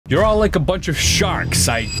You're all like a bunch of sharks.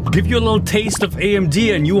 I give you a little taste of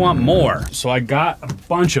AMD and you want more. So I got a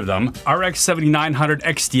bunch of them. RX 7900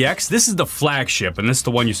 XTX. This is the flagship, and this is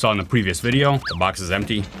the one you saw in the previous video. The box is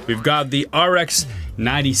empty. We've got the RX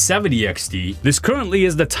 9070 XT. This currently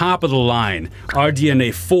is the top of the line.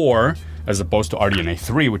 RDNA 4. As opposed to RDNA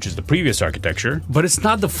 3, which is the previous architecture. But it's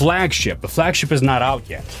not the flagship. The flagship is not out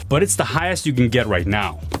yet. But it's the highest you can get right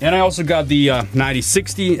now. And I also got the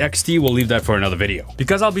 9060 XT. We'll leave that for another video.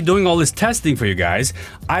 Because I'll be doing all this testing for you guys,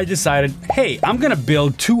 I decided, hey, I'm gonna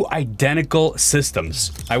build two identical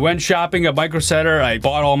systems. I went shopping at Micro Center, I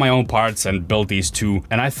bought all my own parts and built these two.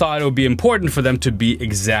 And I thought it would be important for them to be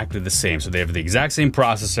exactly the same. So they have the exact same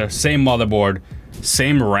processor, same motherboard,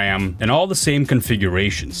 same RAM, and all the same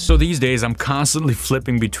configurations. So these days, I'm constantly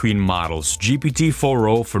flipping between models.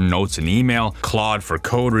 GPT-4o for notes and email, Claude for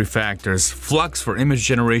code refactors, Flux for image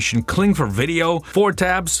generation, Kling for video, 4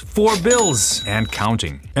 tabs, 4 bills, and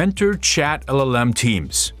counting. Enter Chat LLM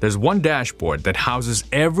Teams. There's one dashboard that houses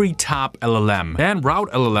every top LLM, and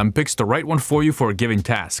Route LLM picks the right one for you for a given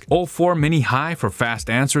task. O4 Mini High for fast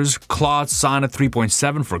answers, Claude Sonnet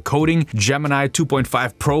 3.7 for coding, Gemini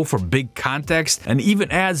 2.5 Pro for big context, and even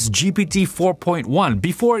adds GPT 4.1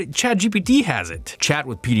 before ChatGPT has it. Chat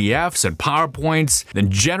with PDFs and PowerPoints, then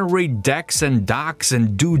generate decks and docs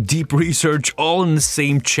and do deep research all in the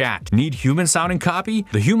same chat. Need human sounding copy?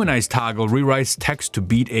 The Humanize toggle rewrites text to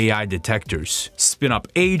beat AI detectors. Spin up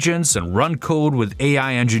agents and run code with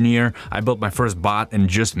AI Engineer. I built my first bot in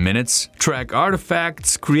just minutes. Track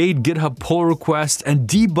artifacts, create GitHub pull requests, and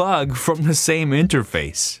debug from the same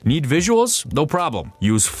interface. Need visuals? No problem.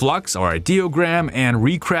 Use Flux or Ideogram and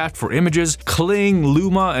Recraft for images, Kling,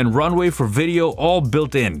 Luma, and Runway for video, all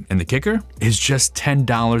built in. And the kicker is just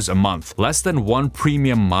 $10 a month, less than one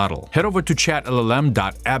premium model. Head over to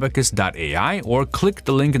chatllm.abacus.ai or click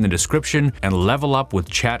the link in the description and level up with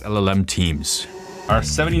Chat LLM Teams. Our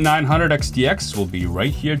 7900 XTX will be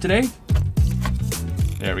right here today.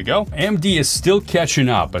 There we go. AMD is still catching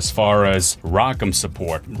up as far as ROCm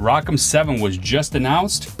support. ROCm 7 was just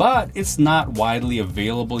announced, but it's not widely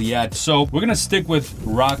available yet. So we're gonna stick with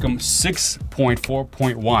ROCm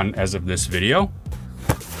 6.4.1 as of this video.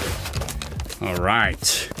 All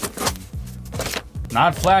right.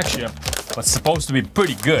 Not flagship, but supposed to be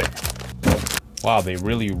pretty good. Wow, they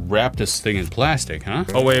really wrapped this thing in plastic, huh?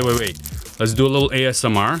 Oh, wait. Let's do a little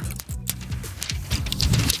ASMR.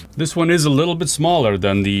 This one is a little bit smaller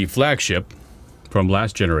than the flagship from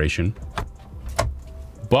last generation,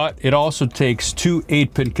 but it also takes 2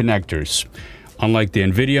 8-pin connectors, unlike the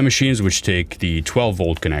NVIDIA machines, which take the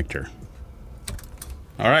 12-volt connector.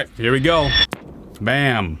 All right, here we go.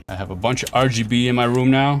 Bam. I have a bunch of RGB in my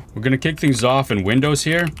room now. We're gonna kick things off in Windows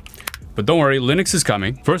here, but don't worry, Linux is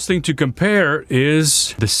coming. First thing to compare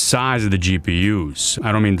is the size of the GPUs.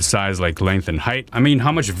 I don't mean the size like length and height. I mean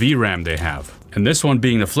how much VRAM they have. And this one,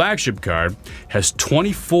 being the flagship card, has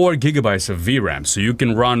 24 gigabytes of VRAM, so you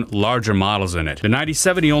can run larger models in it. The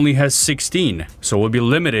 9070 only has 16, so we'll be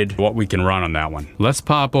limited what we can run on that one. Let's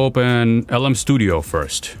pop open LM Studio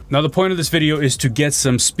first. Now, the point of this video is to get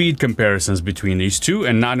some speed comparisons between these two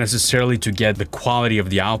and not necessarily to get the quality of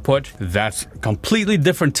the output. That's a completely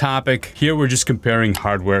different topic. Here, we're just comparing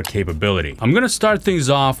hardware capability. I'm gonna start things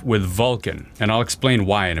off with Vulkan, and I'll explain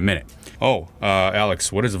why in a minute. Oh,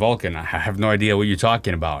 Alex, what is Vulkan? I have no idea what you're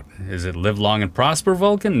talking about. Is it Live Long and Prosper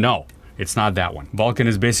Vulkan? No, it's not that one. Vulkan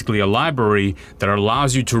is basically a library that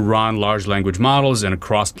allows you to run large language models in a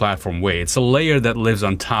cross-platform way. It's a layer that lives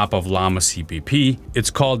on top of Llama CPP.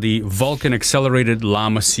 It's called the Vulkan Accelerated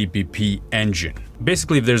Llama CPP Engine.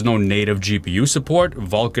 Basically, if there's no native GPU support,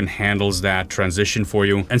 Vulkan handles that transition for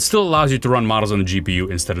you and still allows you to run models on the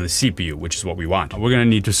GPU instead of the CPU, which is what we want. We're gonna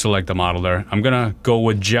need to select a model there. I'm gonna go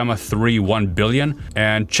with Gemma 3 1 billion.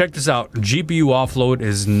 And check this out, GPU offload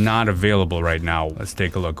is not available right now. Let's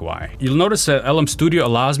take a look why. You'll notice that LM Studio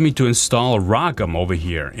allows me to install ROCm over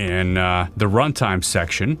here in the runtime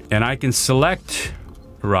section, and I can select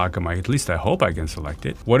ROCm, at least I hope I can select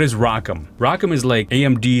it. What is ROCm? ROCm is like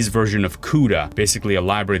AMD's version of CUDA, basically a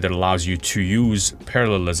library that allows you to use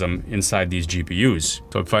parallelism inside these GPUs.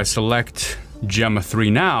 So if I select Gemma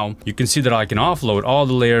 3 now, you can see that I can offload all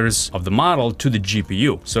the layers of the model to the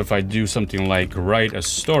GPU. So if I do something like write a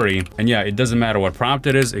story, and yeah, it doesn't matter what prompt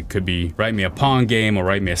it is, it could be write me a Pong game or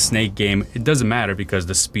write me a snake game. It doesn't matter because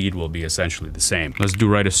the speed will be essentially the same. Let's do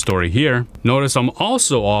write a story here. Notice I'm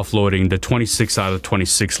also offloading the 26 out of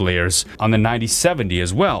 26 layers on the 9070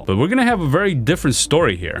 as well. But we're gonna have a very different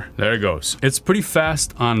story here. There it goes. It's pretty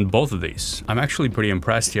fast on both of these. I'm actually pretty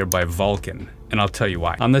impressed here by Vulkan. and I'll tell you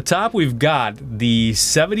why. On the top, we've got the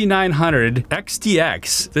 7900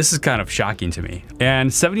 XTX. This is kind of shocking to me.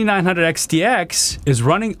 And 7900 XTX is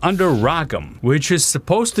running under ROCm, which is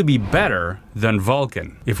supposed to be better than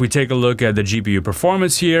Vulkan. If we take a look at the GPU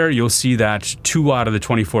performance here, you'll see that 2 out of the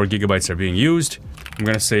 24 gigabytes are being used. I'm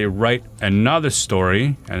gonna say write another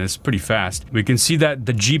story, and it's pretty fast. We can see that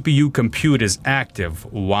the GPU compute is active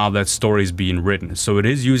while that story is being written. So it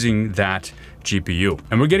is using that GPU.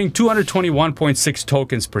 And we're getting 221.6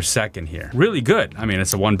 tokens per second here. Really good. I mean,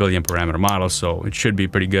 it's a 1 billion parameter model, so it should be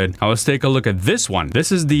pretty good. Now let's take a look at this one.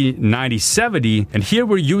 This is the 9070, and here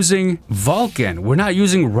we're using Vulkan. We're not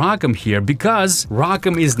using ROCm here because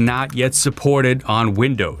ROCm is not yet supported on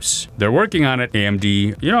Windows. They're working on it.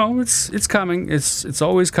 AMD, you know, it's coming. It's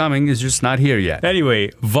always coming. It's just not here yet. Anyway,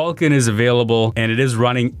 Vulkan is available and it is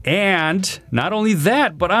running. And not only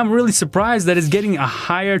that, but I'm really surprised that it's getting a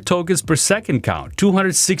higher tokens per second count,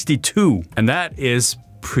 262, and that is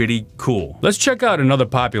pretty cool. Let's check out another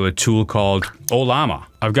popular tool called Ollama.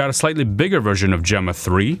 I've got a slightly bigger version of Gemma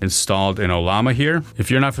 3 installed in Ollama here.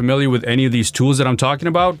 If you're not familiar with any of these tools that I'm talking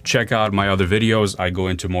about, check out my other videos. I go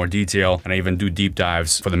into more detail and I even do deep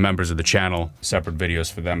dives for the members of the channel, separate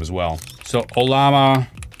videos for them as well. So Ollama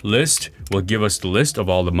list will give us the list of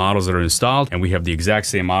all the models that are installed, and we have the exact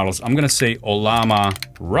same models. I'm gonna say Ollama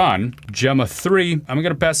run Gemma 3. I'm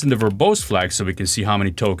gonna pass in the verbose flag so we can see how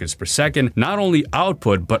many tokens per second, not only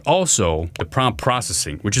output, but also the prompt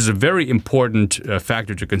processing, which is a very important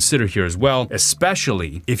factor to consider here as well,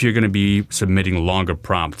 especially if you're gonna be submitting longer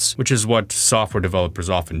prompts, which is what software developers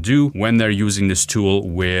often do when they're using this tool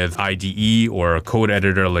with IDE or a code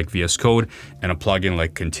editor like VS Code and a plugin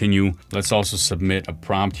like Continue. Let's also submit a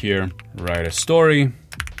prompt here. Write a story,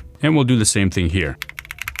 and we'll do the same thing here.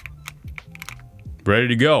 Ready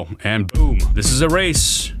to go, and boom, this is a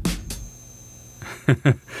race.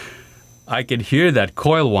 I can hear that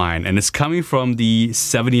coil whine, and it's coming from the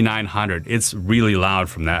 7900. It's really loud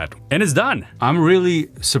from that. And it's done. I'm really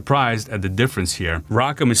surprised at the difference here.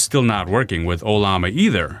 ROCm is still not working with Ollama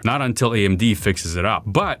either, not until AMD fixes it up.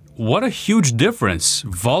 But what a huge difference.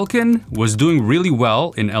 Vulkan was doing really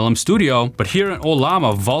well in LM Studio, but here in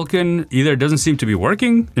Ollama, Vulkan either doesn't seem to be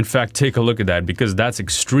working. In fact, take a look at that because that's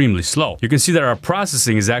extremely slow. You can see that our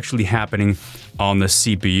processing is actually happening on the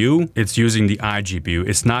CPU. It's using the iGPU.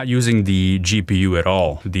 It's not using the GPU at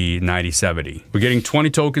all, the 9070. We're getting 20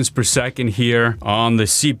 tokens per second here on the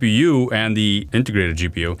CPU and the integrated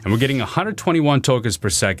GPU, and we're getting 121 tokens per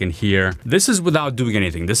second here. This is without doing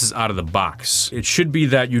anything. This is out of the box. It should be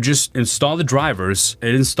that you just install the drivers,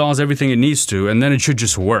 it installs everything it needs to, and then it should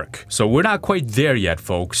just work. So we're not quite there yet,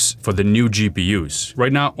 folks, for the new GPUs.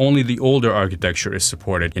 Right now, only the older architecture is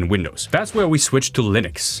supported in Windows. That's where we switch to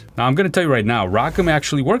Linux. Now, I'm gonna tell you right now, ROCm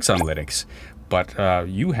actually works on Linux, but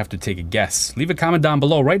you have to take a guess. Leave a comment down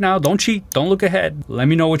below right now. Don't cheat, don't look ahead. Let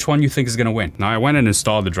me know which one you think is gonna win. Now, I went and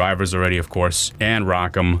installed the drivers already, of course, and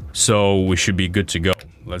ROCm, so we should be good to go.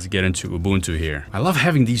 Let's get into Ubuntu here. I love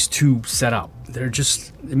having these two set up. They're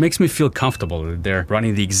just, it makes me feel comfortable that they're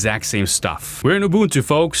running the exact same stuff. We're in Ubuntu,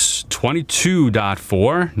 folks,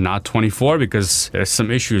 22.4, not 24, because there's some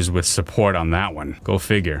issues with support on that one. Go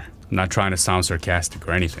figure. I'm not trying to sound sarcastic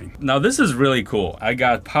or anything. Now this is really cool. I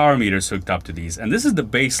got power meters hooked up to these, and this is the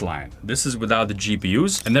baseline. This is without the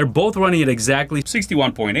GPUs, and they're both running at exactly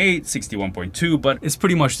 61.8, 61.2, but it's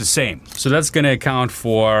pretty much the same. So that's gonna account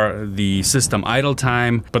for the system idle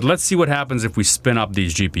time, but let's see what happens if we spin up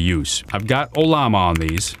these GPUs. I've got Ollama on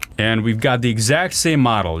these, and we've got the exact same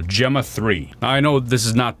model, Gemma 3. Now I know this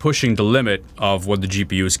is not pushing the limit of what the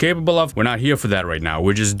GPU is capable of. We're not here for that right now.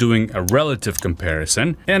 We're just doing a relative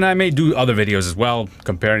comparison, and I may do other videos as well,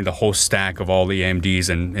 comparing the whole stack of all the AMDs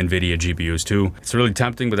and NVIDIA GPUs too. It's really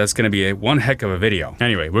tempting, but that's gonna be one heck of a video.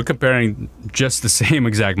 Anyway, we're comparing just the same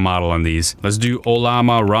exact model on these. Let's do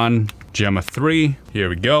Ollama run Gemma 3. Here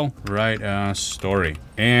we go. Write a story.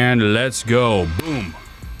 And let's go. Boom.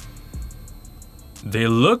 They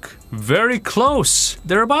look very close.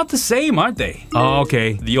 They're about the same, aren't they? Oh,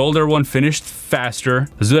 okay, the older one finished faster.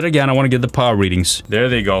 Let's do it again. I want to get the power readings. There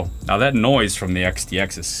they go. Now that noise from the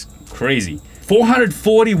XTX is crazy.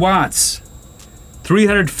 440 watts.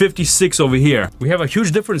 356 over here. We have a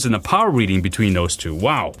huge difference in the power reading between those two.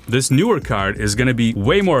 Wow. This newer card is gonna be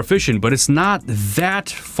way more efficient, but it's not that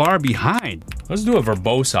far behind. Let's do a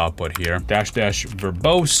verbose output here. Dash dash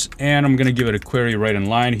verbose, and I'm gonna give it a query right in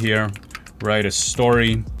line here. Write a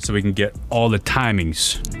story so we can get all the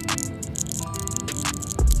timings.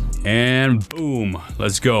 And boom,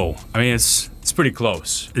 let's go. I mean, it's pretty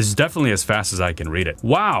close. It's definitely as fast as I can read it.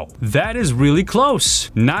 Wow, that is really close.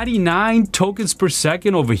 99 tokens per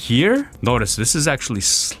second over here. Notice this is actually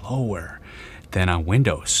slower. than on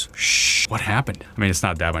Windows. Shh, what happened? I mean, it's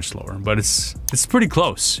not that much slower, but it's pretty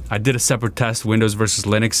close. I did a separate test, Windows versus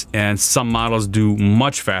Linux, and some models do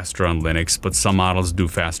much faster on Linux, but some models do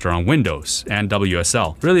faster on Windows and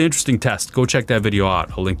WSL. Really interesting test. Go check that video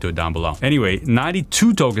out. I'll link to it down below. Anyway,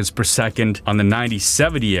 92 tokens per second on the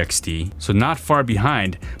 9070 XT, so not far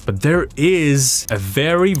behind, but there is a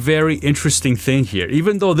very, very interesting thing here.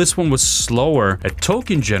 Even though this one was slower at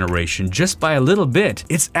token generation just by a little bit,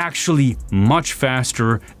 it's actually much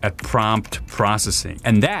faster at prompt processing.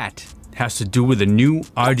 And that has to do with the new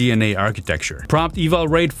RDNA architecture. Prompt eval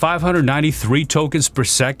rate 593 tokens per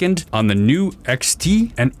second on the new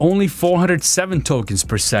XT and only 407 tokens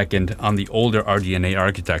per second on the older RDNA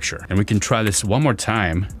architecture. And we can try this one more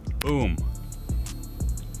time. Boom.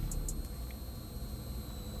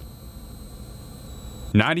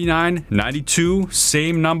 $99, $92,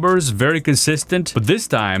 same numbers, very consistent, but this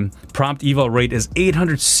time prompt eval rate is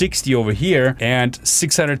 860 over here and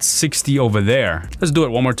 660 over there. Let's do it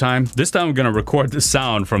one more time. This time I'm gonna record the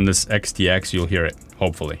sound from this XTX. You'll hear it,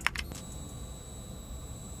 hopefully.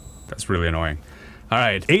 That's really annoying. All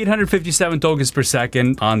right, 857 tokens per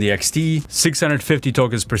second on the XT, 650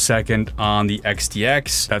 tokens per second on the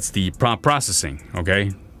XTX. That's the prompt processing,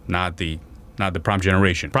 okay? Not the prompt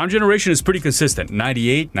generation. Prompt generation is pretty consistent,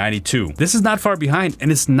 98, 92. This is not far behind,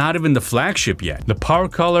 and it's not even the flagship yet. The Power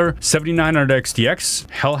Color 7900 XTX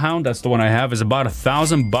Hellhound, that's the one I have, is about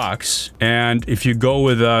 $1,000. And if you go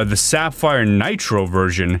with the Sapphire Nitro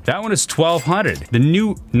version, that one is $1,200. The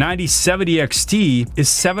new 9070 XT is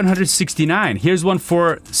 $769. Here's one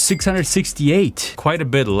for $668. Quite a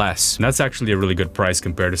bit less. And that's actually a really good price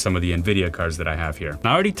compared to some of the NVIDIA cards that I have here.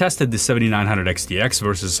 Now, I already tested the 7900 XTX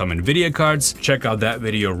versus some NVIDIA cards. Check out that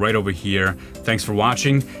video right over here. Thanks for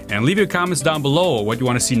watching, and leave your comments down below what you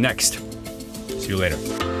want to see next. See you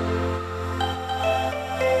later.